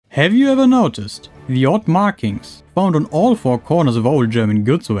Have you ever noticed the odd markings found on all four corners of old German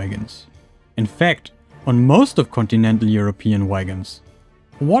goods wagons? In fact, on most of continental European wagons.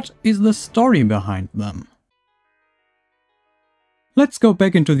 What is the story behind them? Let's go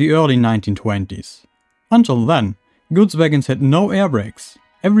back into the early 1920s. Until then, goods wagons had no air brakes.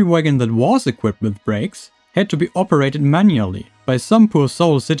 Every wagon that was equipped with brakes had to be operated manually by some poor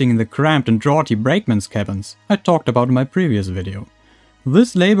soul sitting in the cramped and draughty brakeman's cabins I talked about in my previous video.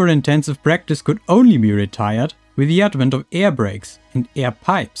 This labor-intensive practice could only be retired with the advent of air brakes and air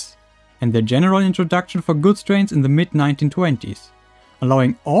pipes, and their general introduction for goods trains in the mid-1920s,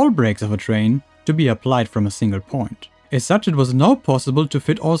 allowing all brakes of a train to be applied from a single point. As such, it was now possible to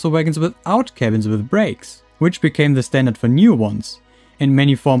fit also wagons without cabins with brakes, which became the standard for new ones, and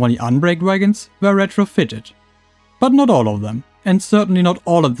many formerly unbraked wagons were retrofitted. But not all of them, and certainly not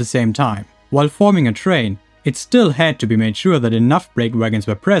all at the same time. While forming a train, it still had to be made sure that enough brake wagons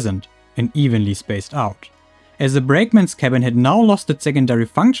were present and evenly spaced out. As the brakeman's cabin had now lost its secondary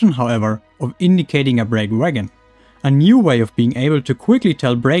function, however, of indicating a brake wagon, a new way of being able to quickly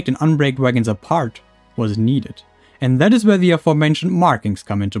tell braked and unbraked wagons apart was needed. And that is where the aforementioned markings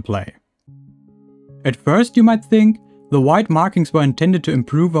come into play. At first you might think the white markings were intended to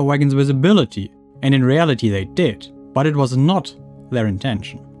improve a wagon's visibility, and in reality they did, but it was not their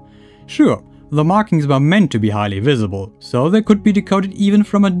intention. Sure, the markings were meant to be highly visible, so they could be decoded even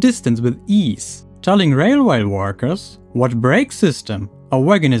from a distance with ease, telling railway workers what brake system a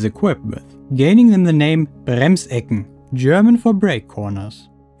wagon is equipped with, gaining them the name Bremsecken, German for brake corners.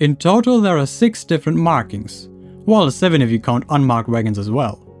 In total there are 6 different markings, well 7 if you count unmarked wagons as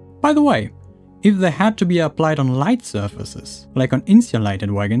well. By the way, if they had to be applied on light surfaces, like on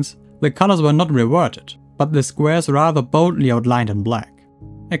insulated wagons, the colors were not reverted, but the squares rather boldly outlined in black.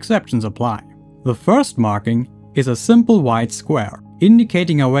 Exceptions apply. The first marking is a simple white square,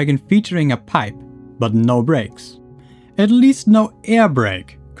 indicating a wagon featuring a pipe, but no brakes. At least no air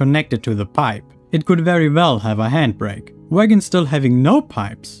brake connected to the pipe. It could very well have a handbrake. Wagons still having no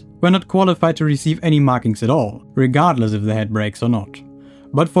pipes were not qualified to receive any markings at all, regardless if they had brakes or not.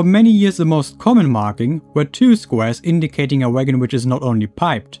 But for many years the most common marking were 2 squares indicating a wagon which is not only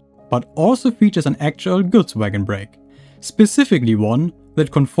piped, but also features an actual goods wagon brake, specifically one that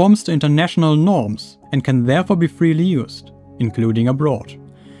conforms to international norms and can therefore be freely used, including abroad.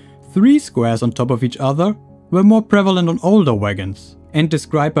 3 squares on top of each other were more prevalent on older wagons and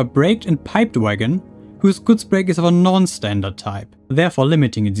describe a braked and piped wagon whose goods brake is of a non-standard type, therefore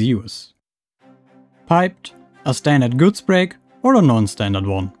limiting its use. Piped, a standard goods brake, or a non-standard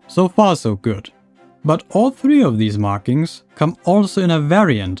one. So far so good. But all 3 of these markings come also in a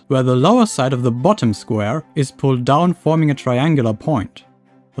variant where the lower side of the bottom square is pulled down, forming a triangular point.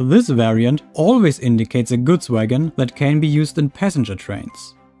 This variant always indicates a goods wagon that can be used in passenger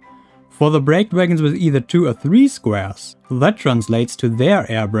trains. For the braked wagons with either 2 or 3 squares, that translates to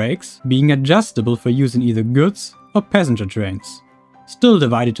their air brakes being adjustable for use in either goods or passenger trains. Still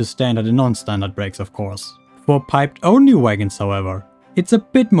divided to standard and non-standard brakes, of course. For piped-only wagons, however, it's a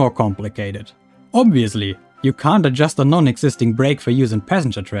bit more complicated. Obviously, you can't adjust a non-existing brake for use in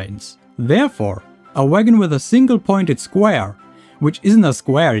passenger trains. Therefore, a wagon with a single pointed square, which isn't a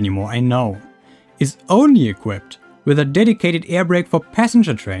square anymore, I know, is only equipped with a dedicated air brake for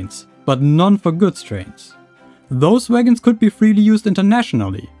passenger trains, but none for goods trains. Those wagons could be freely used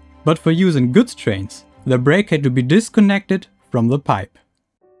internationally, but for use in goods trains, the brake had to be disconnected from the pipe.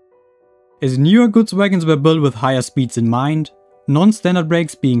 As newer goods wagons were built with higher speeds in mind, non-standard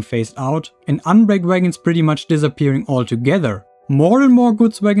brakes being phased out and unbraked wagons pretty much disappearing altogether, more and more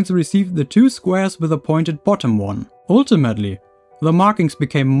goods wagons received the 2 squares with a pointed bottom one. Ultimately, the markings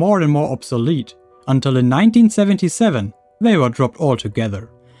became more and more obsolete, until in 1977 they were dropped altogether.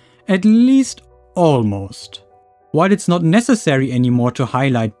 At least almost. While it's not necessary anymore to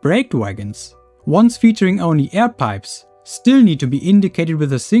highlight braked wagons, ones featuring only air pipes still need to be indicated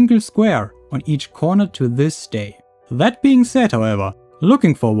with a single square on each corner to this day. That being said, however,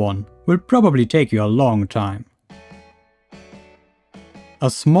 looking for one will probably take you a long time. A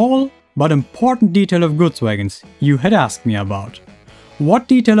small but important detail of goods wagons you had asked me about. What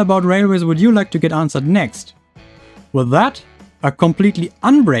detail about railways would you like to get answered next? With that, a completely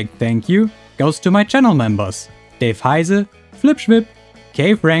unbraked thank you goes to my channel members, Dave Heise, Flip Schwip,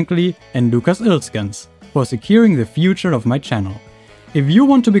 Kay Frankly and Lukas Ilskens, for securing the future of my channel. If you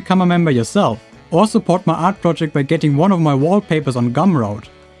want to become a member yourself, or support my art project by getting one of my wallpapers on Gumroad,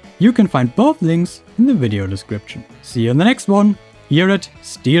 you can find both links in the video description. See you in the next one, here at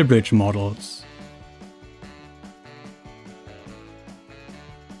Steel Bridge Models.